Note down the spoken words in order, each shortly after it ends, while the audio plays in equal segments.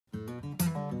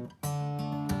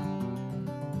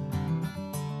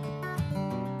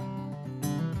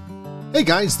Hey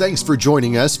guys, thanks for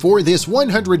joining us for this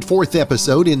 104th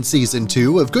episode in Season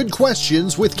 2 of Good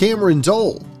Questions with Cameron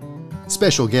Dole.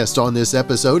 Special guests on this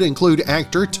episode include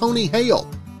actor Tony Hale.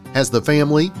 Has the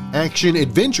family,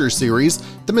 action-adventure series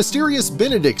The Mysterious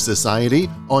Benedict Society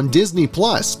on Disney+. It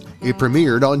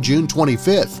premiered on June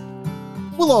 25th.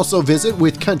 We'll also visit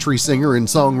with country singer and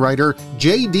songwriter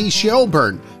J.D.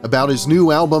 Shelburne about his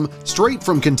new album Straight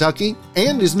from Kentucky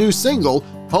and his new single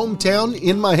Hometown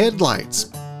in My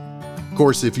Headlights. Of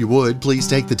course, if you would, please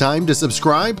take the time to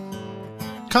subscribe,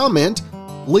 comment,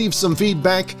 leave some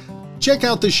feedback, check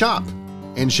out the shop,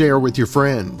 and share with your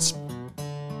friends.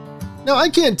 Now, I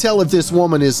can't tell if this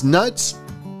woman is nuts,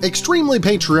 extremely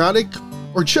patriotic,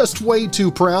 or just way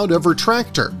too proud of her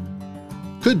tractor.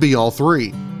 Could be all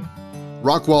three.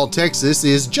 Rockwall, Texas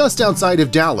is just outside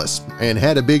of Dallas and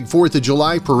had a big 4th of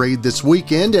July parade this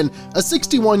weekend, and a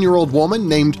 61-year-old woman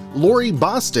named Lori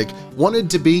Bostic wanted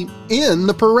to be in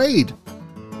the parade.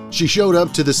 She showed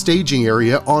up to the staging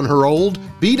area on her old,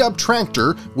 beat-up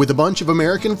tractor with a bunch of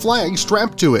American flags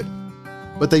strapped to it.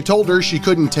 But they told her she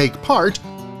couldn't take part,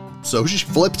 so she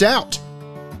flipped out.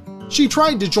 She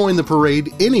tried to join the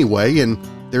parade anyway, and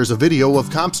there's a video of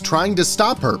cops trying to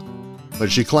stop her. But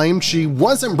she claimed she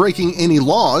wasn't breaking any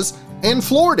laws and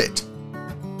floored it.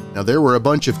 Now, there were a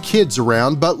bunch of kids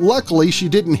around, but luckily she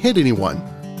didn't hit anyone.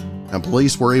 Now,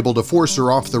 police were able to force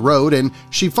her off the road, and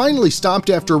she finally stopped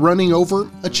after running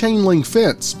over a chain-link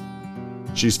fence.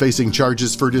 She's facing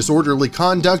charges for disorderly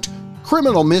conduct,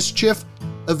 criminal mischief,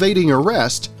 evading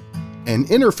arrest,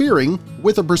 and interfering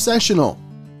with a processional.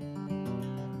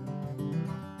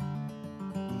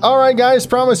 All right, guys,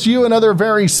 promised you another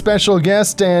very special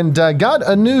guest, and got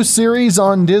a new series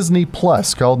on Disney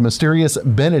Plus called Mysterious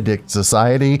Benedict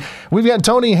Society. We've got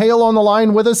Tony Hale on the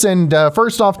line with us, and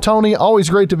first off, Tony, always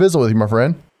great to visit with you, my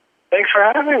friend. Thanks for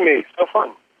having me. So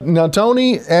fun. Now,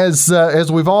 Tony, as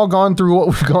we've all gone through what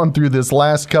we've gone through this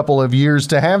last couple of years,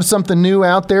 to have something new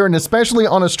out there, and especially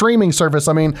on a streaming service,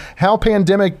 I mean, how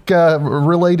pandemic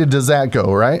related does that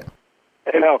go, right?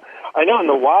 I know in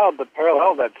the wild, the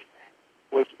parallel that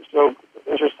was so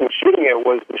interesting shooting it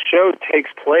was the show takes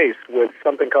place with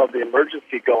something called the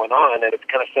emergency going on, and it's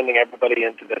kind of sending everybody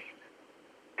into this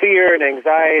fear and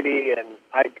anxiety, and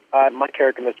my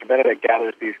character, Mr. Benedict,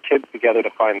 gathers these kids together to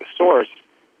find the source.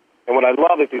 And what I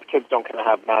love is these kids don't kind of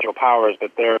have magical powers,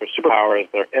 but their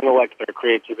superpowers, their intellect, their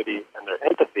creativity, and their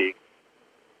empathy.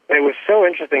 And it was so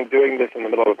interesting doing this in the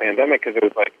middle of a pandemic because it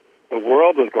was like the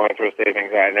world was going through a state of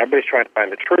anxiety, and everybody's trying to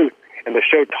find the truth. And the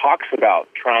show talks about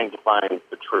trying to find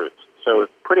the truth. So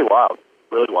it's pretty wild,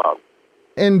 really wild.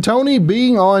 And Tony,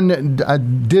 being on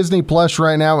Disney Plus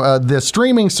right now, the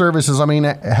streaming services, I mean,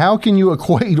 how can you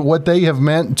equate what they have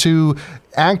meant to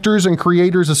actors and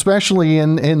creators, especially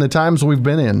in the times we've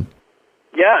been in?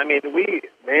 Yeah, I mean,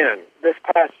 this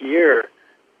past year,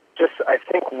 just I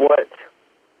think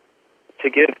to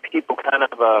give people kind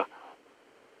of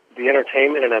the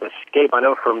entertainment and an escape. I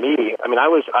know for me, I mean, I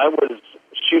was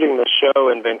shooting the show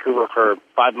in Vancouver for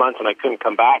 5 months and I couldn't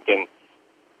come back, and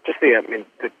just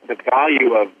the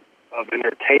value of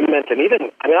entertainment, and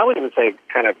even, I would even say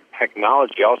kind of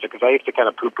technology also, because I used to kind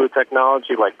of poo-poo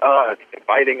technology, like, it's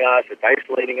inviting us, it's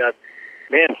isolating us.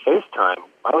 Man, FaceTime.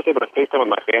 I was able to FaceTime with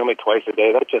my family twice a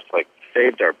day. That just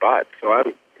saved our butts. So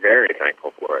I'm very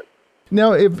thankful for it.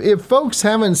 Now, if folks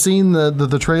haven't seen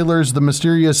the trailers, The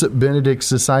Mysterious Benedict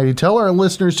Society, tell our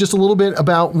listeners just a little bit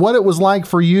about what it was like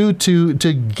for you to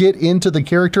get into the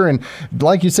character. And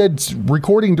like you said,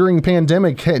 recording during the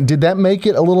pandemic, did that make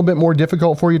it a little bit more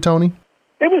difficult for you, Tony?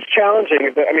 It was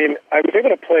challenging. I mean, I was able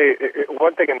to play,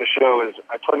 one thing in the show is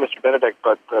I play Mr. Benedict,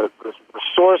 but the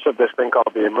source of this thing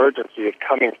called the emergency is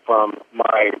coming from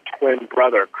my twin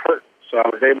brother, Kurt. So I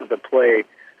was able to play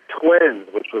twins,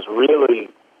 which was really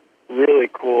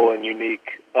cool and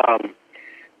unique.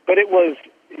 But it was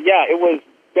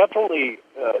definitely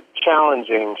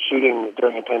challenging shooting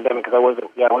during the pandemic because I wasn't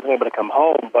able to come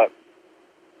home, but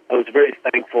I was very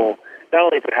thankful not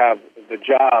only to have the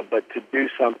job, but to do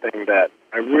something that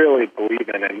I really believe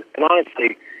in. And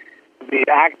honestly, the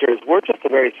actors, we're just a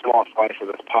very small slice of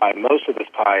this pie. Most of this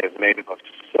pie is made up of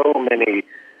so many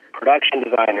production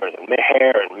designers and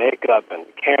hair and makeup and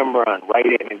camera and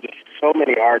writing, and just so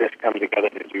many artists come together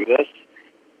to do this.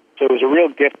 So it was a real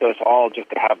gift to us all just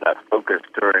to have that focus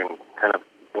during kind of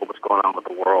what was going on with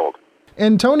the world.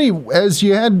 And Tony, as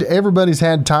everybody's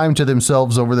had time to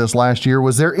themselves over this last year,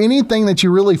 was there anything that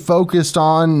you really focused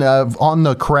on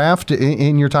the craft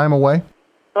in your time away?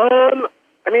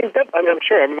 I'm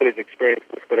sure everybody's experienced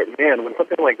this, but man, when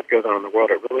something like this goes on in the world,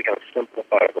 it really kind of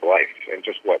simplifies life and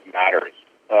just what matters.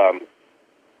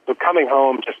 So coming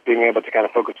home, just being able to kind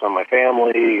of focus on my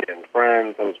family and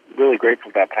friends, I was really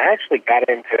grateful for that. But I actually got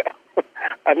into,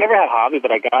 I've never had a hobby,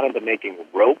 but I got into making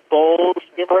rope bowls.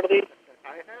 You ever heard of these?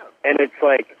 I have. And it's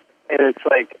like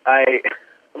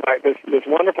this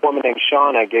wonderful woman named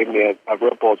Shauna gave me a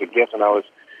rope bowl as a gift when I was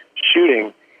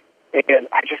shooting, and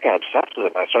I just got obsessed with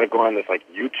it. I started going on this like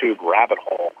YouTube rabbit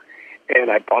hole,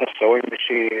 and I bought a sewing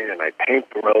machine, and I paint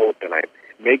the rope, and I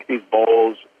make these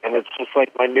bowls, and it's just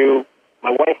like my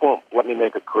wife won't let me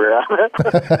make a career out of it,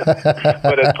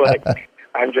 but it's like,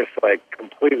 I'm just like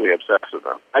completely obsessed with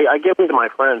them. I give them to my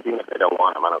friends, even if they don't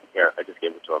want them. I don't care. I just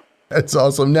give them to them. That's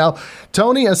awesome. Now,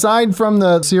 Tony, aside from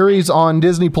the series on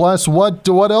Disney Plus, what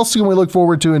else can we look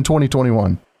forward to in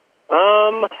 2021?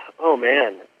 Oh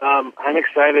man, I'm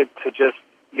excited to just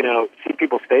see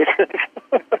people's faces.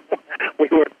 we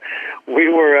were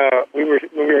when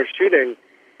we were shooting.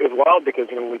 It was wild because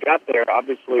when we got there,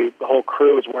 obviously the whole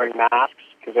crew was wearing masks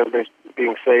because everybody's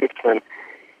being safe, and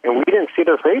we didn't see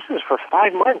their faces for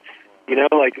 5 months.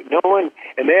 Like no one.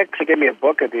 And they actually gave me a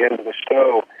book at the end of the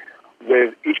show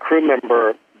with each crew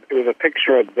member. It was a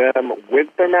picture of them with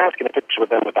their mask and a picture of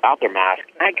them without their mask,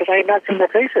 because I had not seen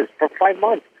their faces for 5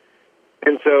 months.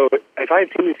 And so if I had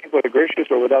seen these people at the grocery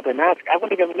store without their mask, I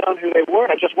wouldn't have known who they were.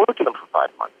 I just worked with them for 5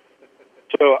 months.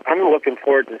 So I'm looking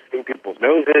forward to seeing people's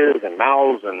noses and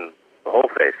mouths and the whole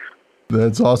face.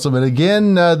 That's awesome. And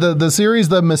again, the series,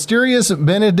 The Mysterious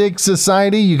Benedict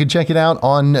Society, you can check it out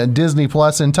on Disney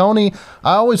Plus. And Tony,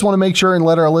 I always want to make sure and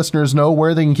let our listeners know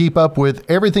where they can keep up with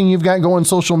everything you've got going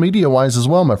social media-wise as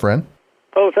well, my friend.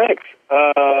 Oh, thanks.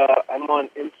 I'm on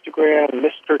Instagram.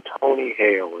 Mr. Tony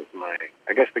Hale is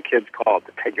I guess the kids call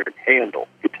it your handle,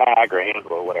 your tag or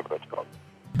handle or whatever it's called.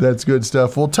 That's good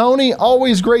stuff. Well, Tony,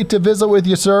 always great to visit with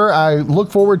you, sir. I look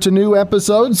forward to new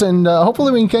episodes, and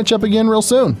hopefully we can catch up again real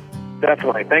soon.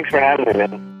 Definitely. Thanks for having me,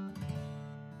 man.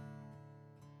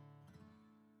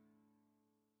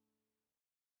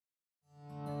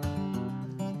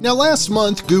 Now, last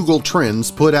month, Google Trends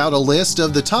put out a list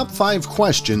of the top 5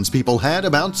 questions people had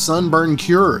about sunburn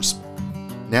cures.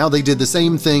 Now they did the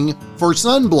same thing for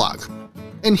sunblock.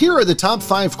 And here are the top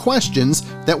 5 questions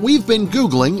that we've been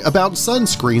Googling about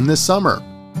sunscreen this summer.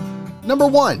 Number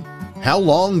 1, how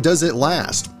long does it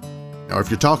last? Now, if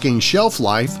you're talking shelf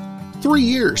life, 3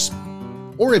 years.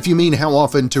 Or if you mean how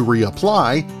often to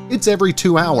reapply, it's every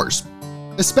 2 hours,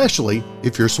 especially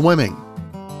if you're swimming.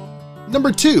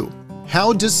 Number 2,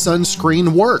 how does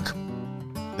sunscreen work?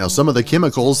 Now, some of the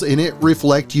chemicals in it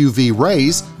reflect UV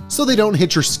rays so they don't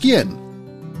hit your skin.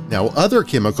 Now, other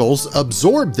chemicals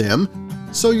absorb them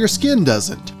so your skin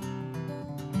doesn't.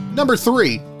 Number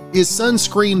 3, is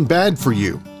sunscreen bad for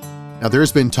you? Now,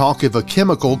 there's been talk of a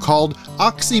chemical called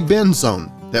oxybenzone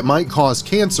that might cause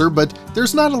cancer, but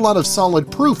there's not a lot of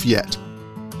solid proof yet.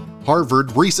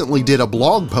 Harvard recently did a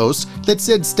blog post that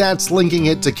said stats linking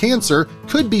it to cancer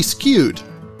could be skewed.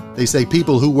 They say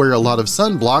people who wear a lot of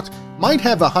sunblock might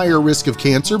have a higher risk of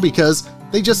cancer because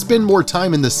they just spend more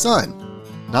time in the sun,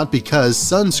 not because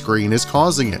sunscreen is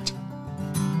causing it.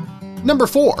 Number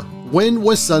 4, when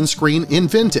was sunscreen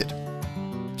invented?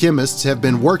 Chemists have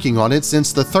been working on it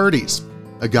since the 30s.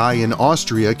 A guy in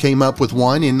Austria came up with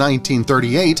one in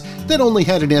 1938 that only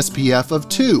had an SPF of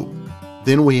 2.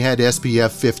 Then we had SPF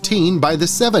 15 by the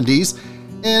 70s,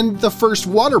 and the first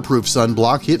waterproof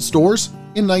sunblock hit stores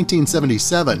in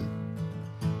 1977.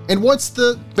 And what's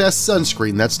the best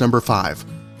sunscreen? That's number 5.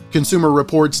 Consumer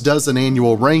Reports does an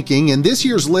annual ranking, and this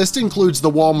year's list includes the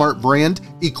Walmart brand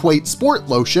Equate Sport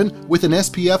Lotion with an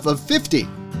SPF of 50.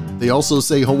 They also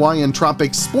say Hawaiian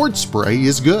Tropics Sport Spray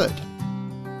is good.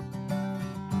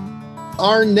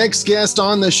 Our next guest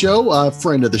on the show, a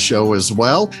friend of the show as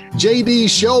well, JD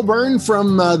Shelburne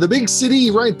from the big city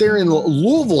right there in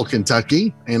Louisville,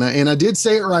 Kentucky. And I did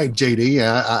say it right, JD.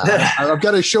 I've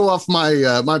got to show off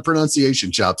my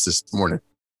pronunciation chops this morning.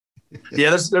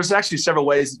 Yeah, there's actually several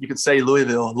ways that you could say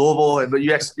Louisville, but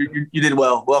you did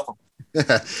well. Welcome.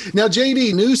 Now,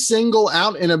 JD, new single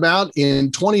out and about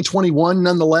in 2021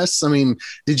 nonetheless. I mean,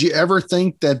 did you ever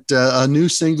think that a new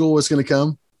single was going to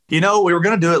come? We were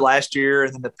going to do it last year,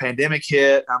 and then the pandemic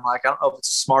hit. I'm like, I don't know if it's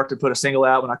smart to put a single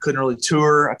out when I couldn't really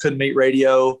tour. I couldn't meet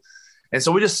radio. And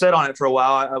so we just sat on it for a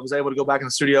while. I was able to go back in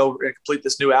the studio and complete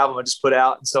this new album I just put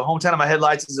out. And so Hometown of My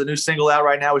Headlights is a new single out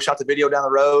right now. We shot the video down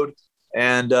the road.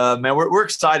 And, man, we're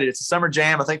excited. It's a summer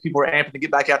jam. I think people are amping to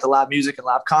get back out to live music and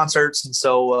live concerts. And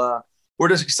so we're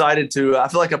just excited I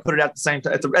feel like I put it out at the same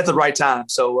time, at the right time.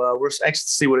 So we're anxious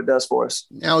to see what it does for us.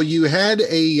 Now, you had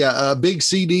a big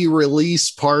CD release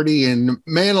party, and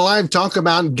man alive, talk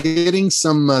about getting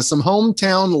some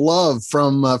hometown love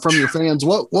from your fans.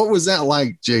 What was that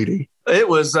like, JD? It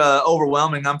was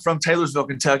overwhelming. I'm from Taylorsville,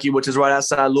 Kentucky, which is right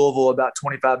outside Louisville, about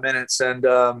 25 minutes. And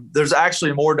there's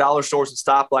actually more dollar stores and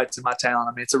stoplights in my town.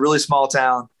 I mean, it's a really small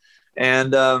town.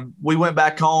 And we went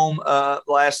back home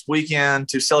last weekend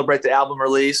to celebrate the album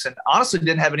release, and honestly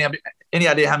didn't have any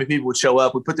idea how many people would show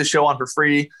up. We put the show on for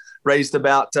free, raised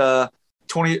about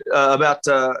 20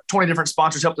 different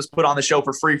sponsors helped us put on the show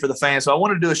for free for the fans. So I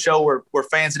wanted to do a show where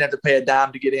fans didn't have to pay a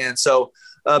dime to get in. So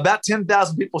about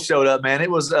 10,000 people showed up, man. It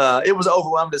was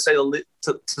overwhelming to say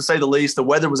the least. The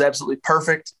weather was absolutely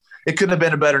perfect. It couldn't have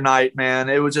been a better night, man.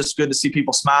 It was just good to see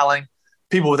people smiling,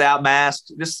 people without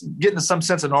masks, just getting some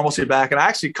sense of normalcy back. And I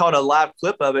actually caught a live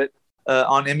clip of it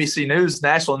on NBC News,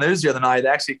 national news the other night. They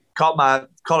actually caught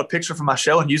a picture from my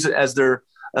show and used it as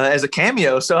a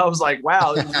cameo. So I was like,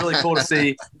 wow, it was really cool to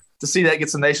see that get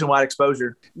some nationwide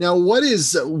exposure. Now, what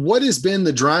has been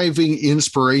the driving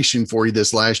inspiration for you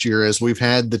this last year as we've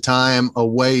had the time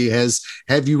away?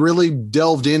 Have you really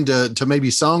delved into maybe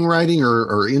songwriting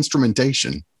or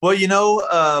instrumentation? Well,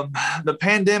 the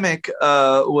pandemic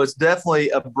was definitely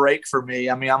a break for me.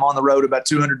 I mean, I'm on the road about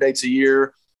 200 dates a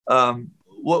year.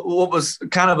 What was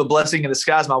kind of a blessing in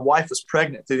disguise, my wife was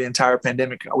pregnant through the entire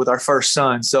pandemic with our first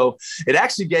son. So it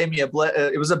actually gave me it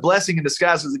was a blessing in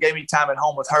disguise because it gave me time at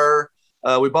home with her.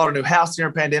 We bought a new house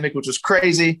during a pandemic, which was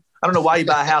crazy. I don't know why you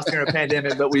buy a house during a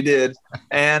pandemic, but we did.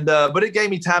 And but it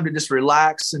gave me time to just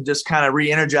relax and just kind of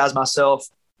re-energize myself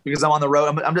because I'm on the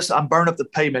road. I'm burning up the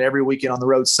pavement every weekend on the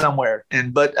road somewhere.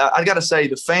 But I got to say,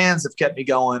 the fans have kept me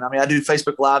going. I mean, I do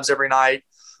Facebook Lives every night,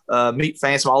 meet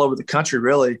fans from all over the country,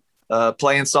 really.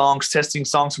 Playing songs, testing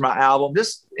songs for my album,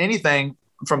 just anything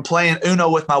from playing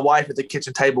Uno with my wife at the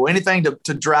kitchen table, anything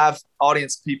to drive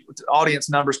audience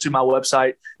numbers to my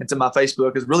website and to my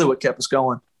Facebook is really what kept us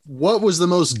going. What was the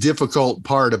most difficult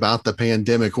part about the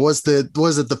pandemic? Was it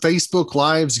the Facebook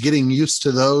Lives, getting used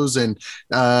to those? And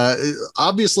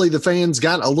obviously the fans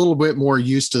got a little bit more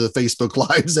used to the Facebook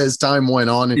Lives as time went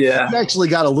on. And you actually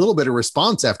got a little bit of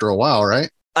response after a while, right?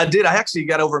 I did. I actually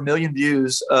got over 1 million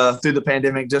views through the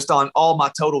pandemic just on all my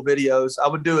total videos. I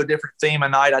would do a different theme a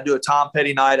night. I do a Tom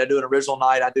Petty night. I do an original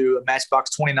night. I do a Matchbox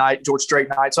 20 night, George Strait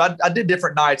night. So I did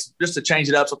different nights just to change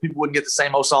it up so people wouldn't get the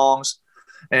same old songs.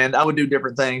 And I would do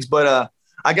different things. But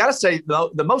I got to say,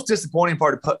 the most disappointing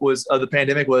part of the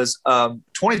pandemic was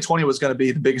 2020 was going to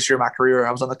be the biggest year of my career.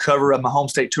 I was on the cover of my home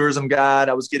state tourism guide.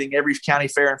 I was getting every county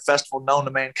fair and festival known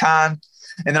to mankind.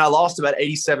 And then I lost about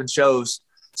 87 shows.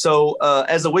 So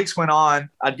as the weeks went on,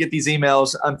 I'd get these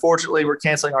emails. Unfortunately, we're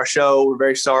canceling our show. We're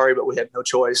very sorry, but we had no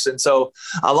choice. And so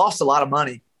I lost a lot of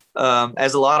money,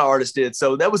 as a lot of artists did.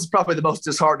 So that was probably the most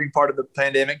disheartening part of the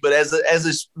pandemic. But as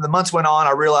the months went on,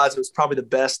 I realized it was probably the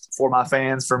best for my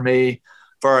fans, for me,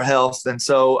 for our health. And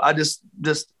so I just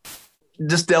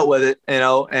dealt with it,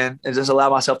 and just allow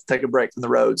myself to take a break from the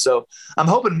road. So I'm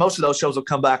hoping most of those shows will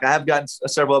come back. I have gotten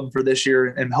several of them for this year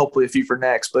and hopefully a few for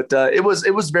next. But it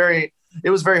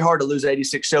was very hard to lose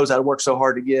 86 shows I worked so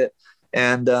hard to get.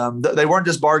 And they weren't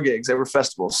just bar gigs, they were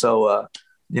festivals. So,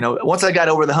 once I got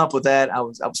over the hump with that, I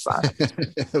was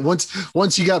fine.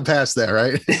 once you got past that,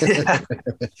 right? Yeah.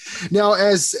 Now,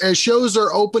 as shows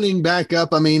are opening back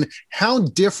up, I mean, how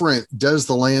different does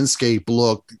the landscape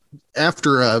look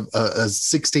after a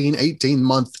 16, 18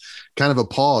 month kind of a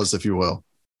pause, if you will?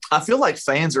 I feel like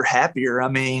fans are happier. I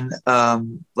mean,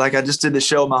 like I just did the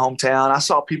show in my hometown. I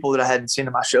saw people that I hadn't seen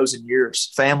in my shows in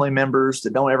years, family members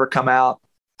that don't ever come out,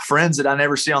 friends that I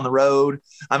never see on the road.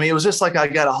 I mean, it was just like I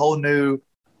got a whole new,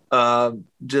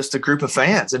 just a group of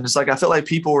fans. And it's like, I feel like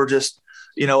people were just,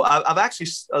 I've actually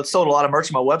sold a lot of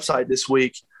merch on my website this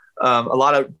week, a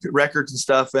lot of records and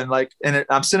stuff. And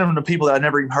I'm sending them to people that I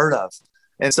never even heard of.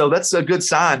 And so that's a good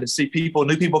sign to see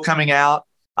new people coming out.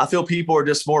 I feel people are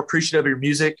just more appreciative of your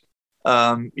music.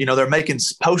 They're making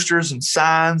posters and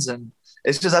signs, and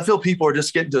it's just, I feel people are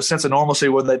just getting to a sense of normalcy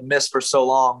where they've missed for so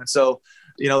long. And so,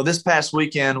 this past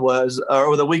weekend or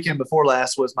the weekend before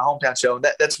last was my hometown show. And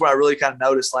that's where I really kind of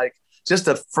noticed, like, just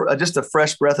a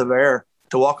fresh breath of air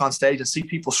to walk on stage and see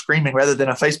people screaming rather than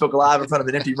a Facebook Live in front of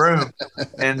an empty room.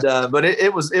 And, but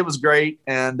it was great.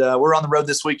 And we're on the road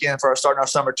this weekend for starting our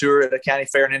summer tour at a county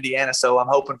fair in Indiana. So I'm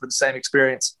hoping for the same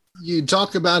experience. You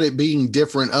talk about it being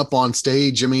different up on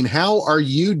stage. I mean, how are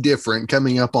you different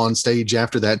coming up on stage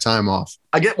after that time off?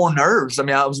 I get more nerves. I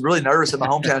mean, I was really nervous at my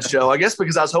hometown show, I guess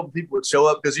because I was hoping people would show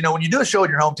up because, when you do a show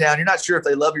in your hometown, you're not sure if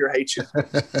they love you or hate you.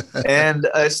 And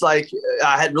it's like,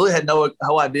 I had no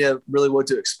idea really what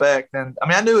to expect. And I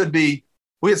mean, I knew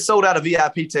we had sold out of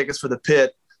VIP tickets for the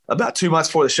pit about 2 months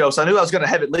before the show. So I knew I was going to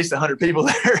have at least 100 people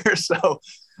there. So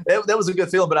that was a good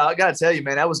feeling. But I got to tell you,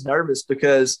 man, I was nervous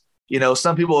because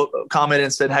some people commented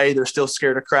and said, hey, they're still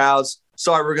scared of crowds.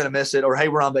 Sorry, we're going to miss it. Or, hey,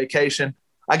 we're on vacation.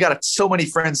 I got so many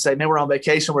friends say, man, we're on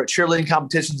vacation. We're at cheerleading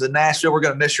competitions in Nashville. We're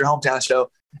going to miss your hometown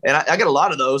show. And I get a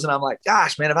lot of those. And I'm like,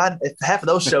 gosh, man, if half of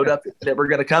those showed up that we're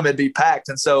going to come, it'd be packed.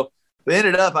 And so we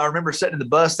ended up, I remember sitting in the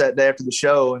bus that day after the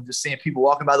show and just seeing people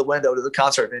walking by the window to the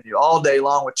concert venue all day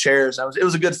long with chairs. It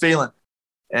was a good feeling.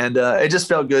 And it just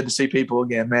felt good to see people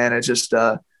again, man. It just,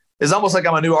 it's almost like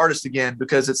I'm a new artist again,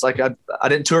 because it's like I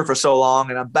didn't tour for so long,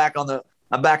 and I'm back in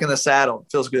the saddle.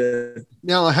 It feels good.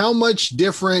 Now, how much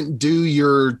different do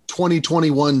your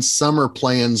 2021 summer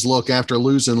plans look after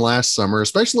losing last summer,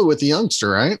 especially with the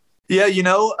youngster, right? Yeah,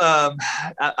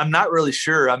 I'm not really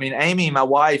sure. I mean, Amy, my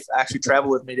wife, actually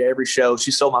traveled with me to every show.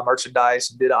 She sold my merchandise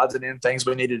and did odds and ends things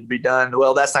we needed to be done.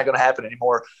 Well, that's not going to happen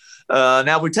anymore.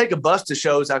 Now, if we take a bus to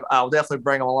shows, I'll definitely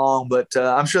bring them along, but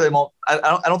I'm sure they won't.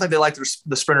 I don't think they like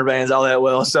the Sprinter vans all that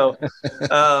well. So,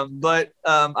 but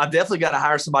I've definitely got to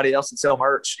hire somebody else to sell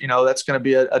merch. That's going to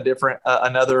be a different,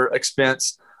 another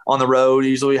expense on the road.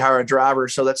 Usually we hire a driver,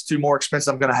 so that's 2 more expenses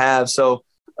I'm going to have. So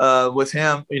with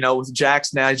him, with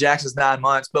Jax now, Jax is 9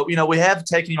 months, but we have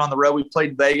taken him on the road. We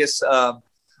played Vegas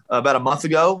about a month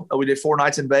ago. We did 4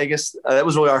 nights in Vegas. That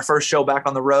was really our first show back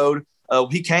on the road.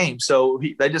 He came, so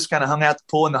they just kind of hung out the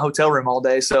pool in the hotel room all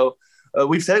day. So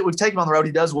we've taken him on the road.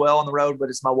 He does well on the road, but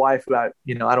it's my wife who I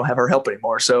don't have her help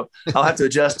anymore. So I'll have to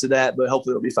adjust to that, but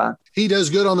hopefully it'll be fine. He does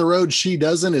good on the road. She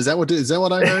doesn't. Is that what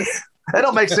I heard? That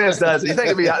don't make sense, does it? You think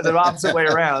it'd be the opposite way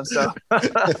around. So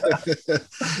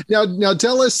now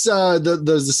tell us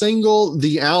the single,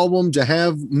 the album, to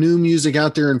have new music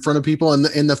out there in front of people, and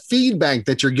the feedback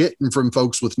that you're getting from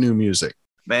folks with new music.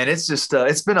 Man, it's just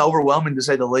it's been overwhelming to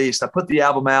say the least. I put the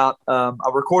album out. I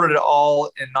recorded it all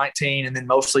in 2019 and then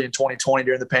mostly in 2020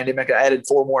 during the pandemic. I added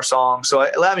 4 more songs. So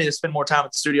it allowed me to spend more time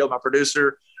at the studio with my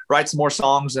producer, write some more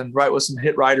songs, and write with some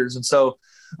hit writers. And so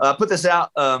I put this out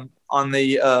on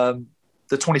the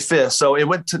 25th. So it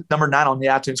went to number 9 on the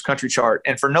iTunes country chart,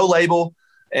 and for no label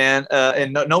and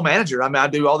no manager. I mean, I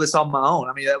do all this on my own.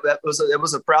 I mean, it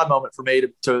was a proud moment for me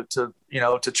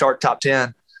to chart top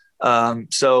 10.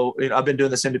 So I've been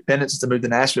doing this independent since I moved to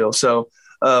Nashville. So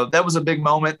that was a big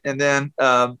moment. And then,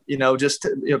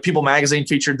 People Magazine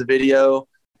featured the video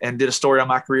and did a story on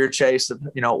my career chase of,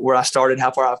 where I started,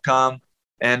 how far I've come,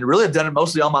 and really have done it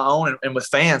mostly on my own and with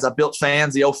fans. I built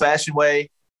fans the old fashioned way.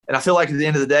 And I feel like at the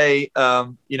end of the day,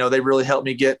 they really helped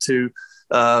me get to,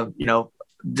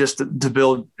 just to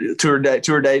build tour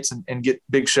dates and get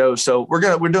big shows. So we're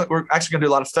actually gonna do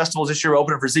a lot of festivals this year. We're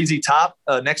opening for ZZ Top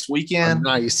next weekend.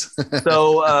 Oh, nice.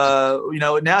 So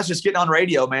now it's just getting on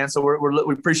radio, man. So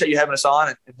we appreciate you having us on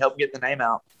and helping get the name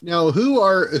out. Now, who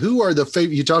are the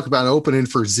favorite? You talk about opening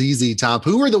for ZZ Top.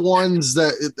 Who are the ones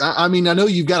that, I mean, I know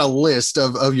you've got a list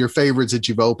of your favorites that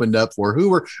you've opened up for.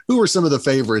 Who are some of the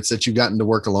favorites that you've gotten to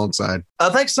work alongside? I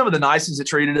think some of the nicest that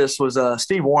treated us was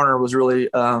Steve Wariner was really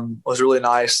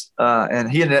nice.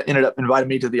 And he ended up inviting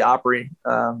me to the Opry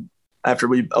after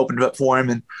we opened it up for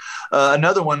him. And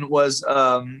another one was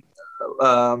the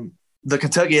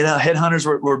Kentucky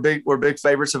Headhunters were big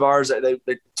favorites of ours.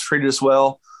 They treated us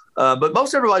well. But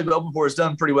most everybody we opened for has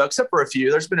done pretty well, except for a few.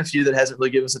 There's been a few that hasn't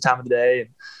really given us the time of the day.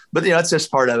 But it's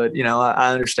just part of it.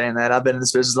 I understand that. I've been in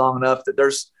this business long enough that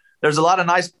there's a lot of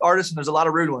nice artists and there's a lot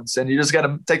of rude ones. And you just got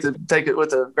to take it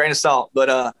with a grain of salt. But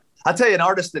I'll tell you an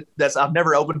artist that's I've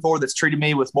never opened for that's treated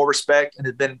me with more respect and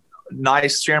has been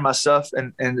nice sharing my stuff.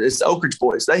 And it's the Oak Ridge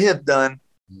Boys. They have done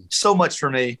so much for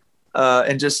me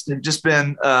and just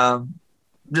been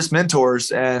just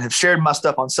mentors and have shared my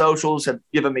stuff on socials, have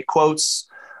given me quotes,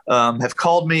 have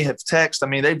called me, have texted. I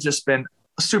mean, they've just been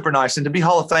super nice. And to be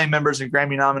Hall of Fame members and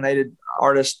Grammy nominated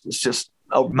artists, it's just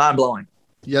mind blowing.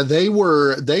 Yeah, they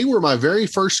were my very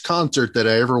first concert that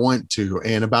I ever went to.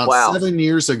 And about 7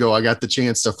 years ago, I got the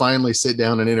chance to finally sit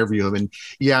down and interview them. And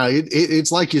yeah,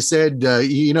 it's like you said,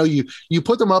 you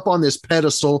put them up on this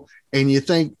pedestal and you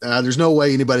think there's no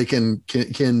way anybody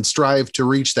can strive to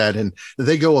reach that. And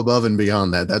they go above and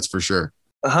beyond that. That's for sure.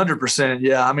 100%.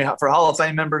 Yeah. I mean, for Hall of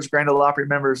Fame members, Grand Ole Opry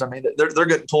members, I mean, they're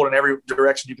getting pulled in every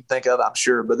direction you can think of, I'm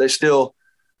sure, but they still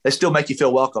make you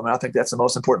feel welcome. And I think that's the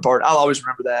most important part. I'll always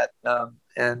remember that.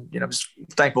 And I'm just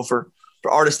thankful for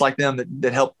artists like them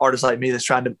that help artists like me that's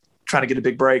trying to get a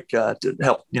big break to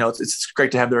help. It's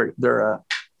great to have their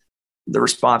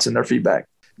response and their feedback.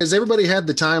 Has everybody had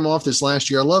the time off this last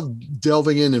year? I love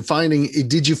delving in and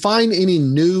did you find any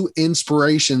new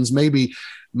inspirations, maybe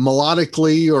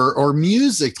melodically or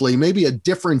musically, maybe a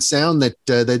different sound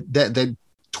that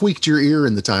tweaked your ear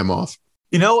in the time off?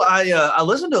 I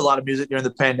listened to a lot of music during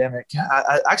the pandemic.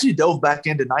 I actually dove back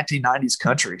into 1990s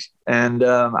country, and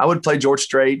I would play George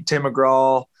Strait, Tim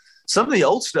McGraw, some of the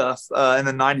old stuff in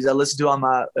the 90s I listened to on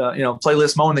my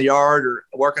playlist, mowing the yard or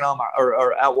working on my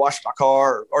or out washing my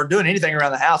car or doing anything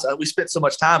around the house. We spent so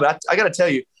much time, but I got to tell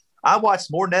you, I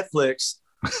watched more Netflix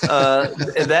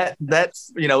that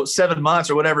 7 months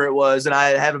or whatever it was than I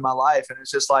have in my life. And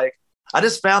it's just like, I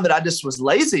just found that I just was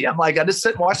lazy. I'm like, I just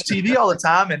sit and watch TV all the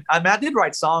time. And I did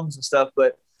write songs and stuff,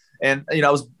 but I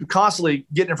was constantly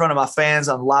getting in front of my fans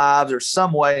on lives or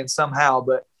some way and somehow,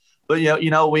 but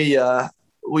I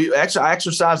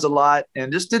exercised a lot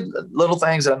and just did little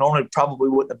things that I normally probably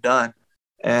wouldn't have done.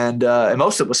 And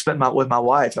most of it was spent with my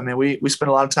wife. I mean, we spent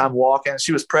a lot of time walking.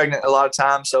 She was pregnant a lot of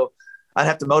times, so I'd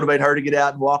have to motivate her to get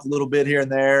out and walk a little bit here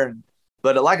and there.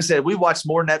 But like I said, we watched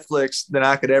more Netflix than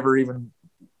I could ever even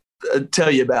tell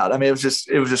you about. I mean, it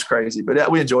was just crazy,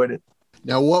 but we enjoyed it.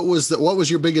 Now, what was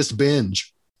your biggest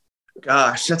binge?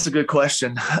 Gosh, that's a good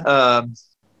question.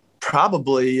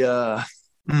 Probably, I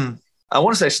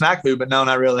want to say snack food, but no,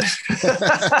 not really.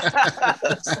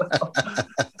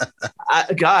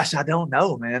 I don't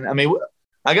know, man. I mean,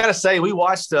 I got to say, we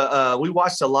watched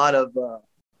a lot of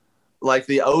like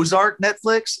the Ozark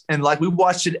Netflix, and like we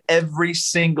watched it every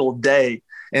single day.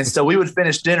 And so we would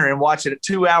finish dinner and watch it at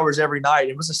 2 hours every night.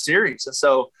 It was a series. And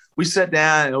so we sat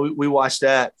down and we watched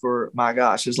that for, my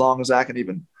gosh, as long as I could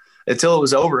even, until it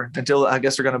was over, until I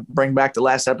guess they're going to bring back the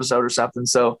last episode or something.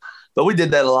 So, but we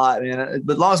did that a lot, man.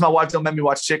 But as long as my wife don't make me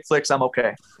watch chick flicks, I'm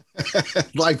okay.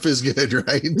 Life is good,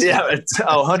 right? Yeah.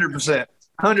 100%.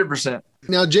 100%.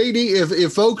 Now, JD,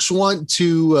 if folks want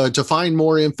to find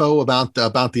more info about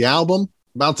the album,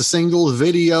 about the single, the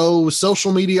video,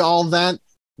 social media, all that,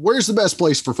 where's the best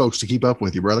place for folks to keep up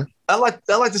with you, brother? I like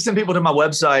to send people to my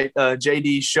website,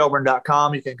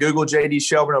 jdshelburne.com. You can Google JD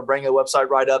Shelburne. It'll bring the website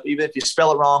right up. Even if you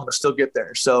spell it wrong, it'll still get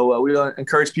there. So we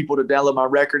encourage people to download my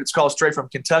record. It's called Straight from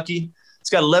Kentucky. It's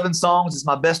got 11 songs. It's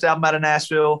my best album out of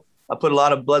Nashville. I put a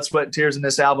lot of blood, sweat, and tears in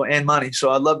this album and money.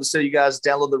 So I'd love to see you guys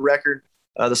download the record.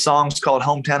 The song's called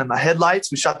Hometown in My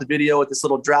Headlights. We shot the video at this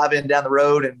little drive-in down the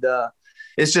road, and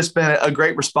it's just been a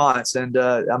great response. And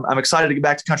I'm excited to get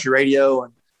back to country radio,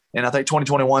 and I think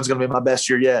 2021 is going to be my best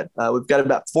year yet. We've got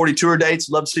about 40 tour dates.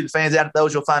 Love to see the fans out at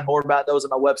those. You'll find more about those on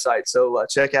my website. So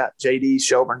check out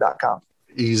jdshelburne.com.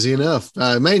 Easy enough.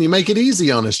 Man, you make it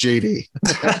easy on us, JD.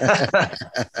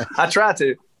 I try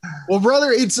to. Well,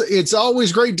 brother, it's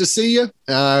always great to see you.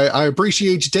 I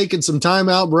appreciate you taking some time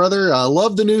out, brother. I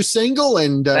love the new single,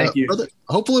 and thank you. Brother,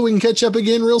 hopefully we can catch up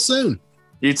again real soon.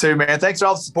 You too, man. Thanks for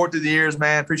all the support through the years,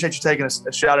 man. Appreciate you taking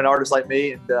a shot at artists like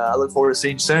me, and I look forward to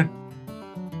seeing you soon.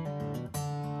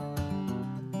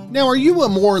 Now, are you a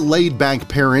more laid-back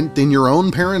parent than your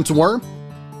own parents were?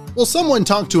 Well, someone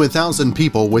talked to 1,000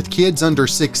 people with kids under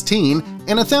 16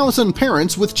 and 1,000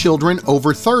 parents with children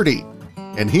over 30.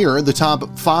 And here are the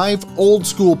top 5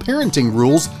 old-school parenting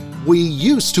rules we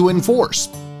used to enforce.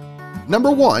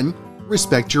 Number 1,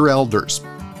 respect your elders.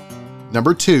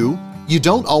 Number 2, you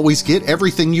don't always get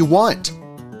everything you want.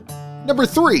 Number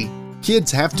 3,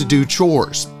 kids have to do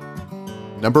chores.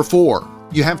 Number 4,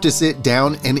 you have to sit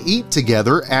down and eat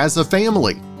together as a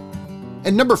family.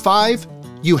 And number 5,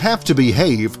 you have to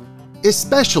behave,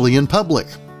 especially in public.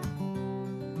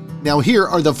 Now here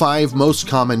are the 5 most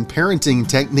common parenting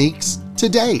techniques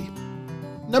today.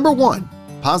 Number 1,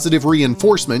 positive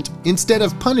reinforcement instead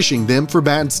of punishing them for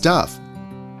bad stuff.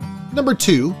 Number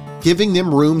 2, giving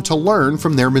them room to learn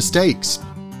from their mistakes.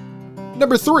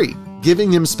 Number 3, giving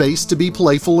them space to be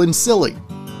playful and silly.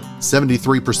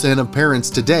 73% of parents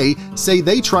today say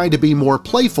they try to be more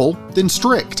playful than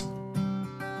strict.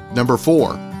 Number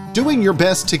 4, doing your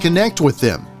best to connect with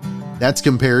them. That's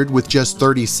compared with just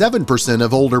 37%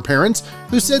 of older parents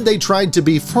who said they tried to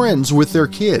be friends with their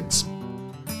kids.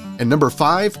 And number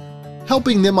 5,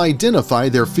 helping them identify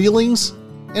their feelings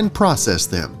and process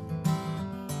them.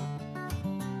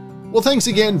 Well, thanks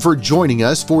again for joining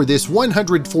us for this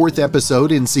 104th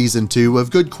episode in Season 2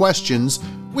 of Good Questions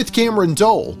with Cameron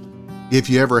Dole. If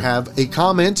you ever have a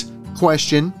comment,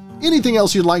 question, anything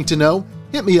else you'd like to know,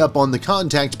 hit me up on the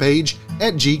contact page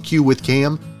at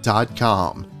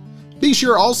gqwithcam.com. Be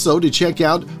sure also to check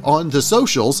out on the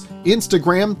socials,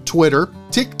 Instagram, Twitter,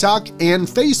 TikTok, and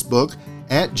Facebook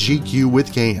at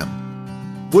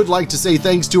GQWithCam. Would like to say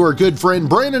thanks to our good friend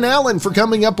Brandon Allen for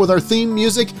coming up with our theme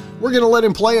music. We're going to let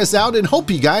him play us out and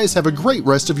hope you guys have a great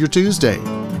rest of your Tuesday.